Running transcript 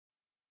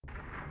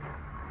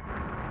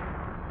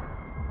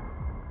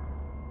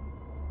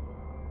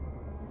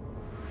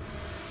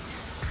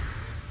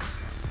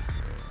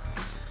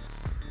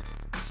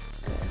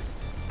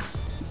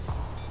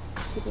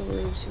People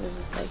believed she was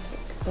a psychic,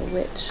 a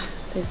witch.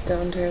 They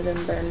stoned her,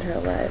 then burned her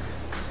alive.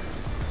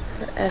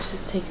 Her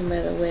ashes taken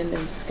by the wind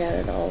and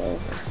scattered all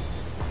over.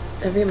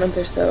 Every month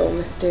or so,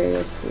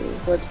 mysteriously, a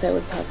website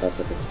would pop up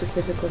with a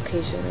specific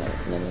location,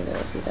 and then there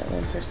would be that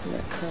one person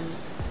that comes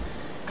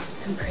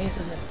and preys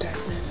on the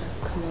darkness of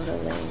Komodo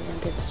Lane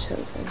and gets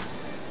chosen.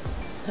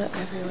 Not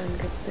everyone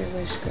gets their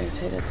wish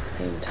granted at the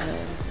same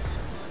time.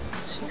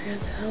 She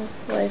grants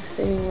health,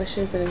 life-saving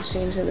wishes in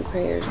exchange for the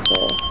prayer's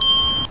soul.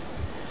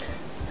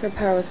 Her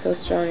power was so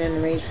strong and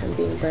enraged from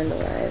being burned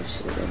alive,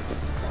 she lives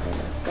upon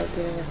us by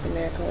giving us a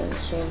miracle in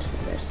exchange for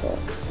their soul.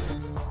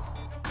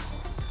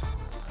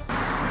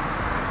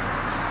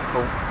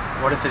 But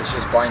what if it's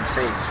just blind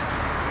faith?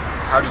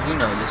 How do you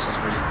know this is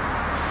real?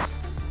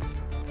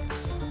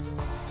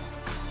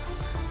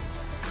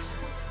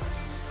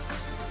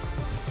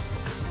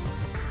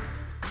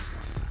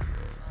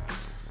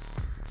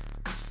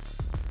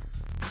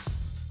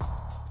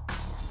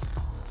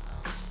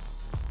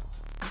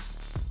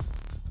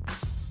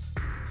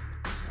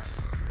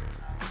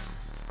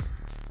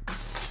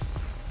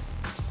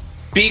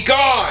 Be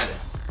gone!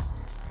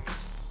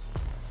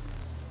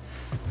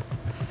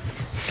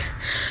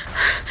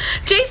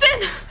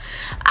 Jason!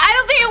 I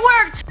don't think it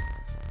worked!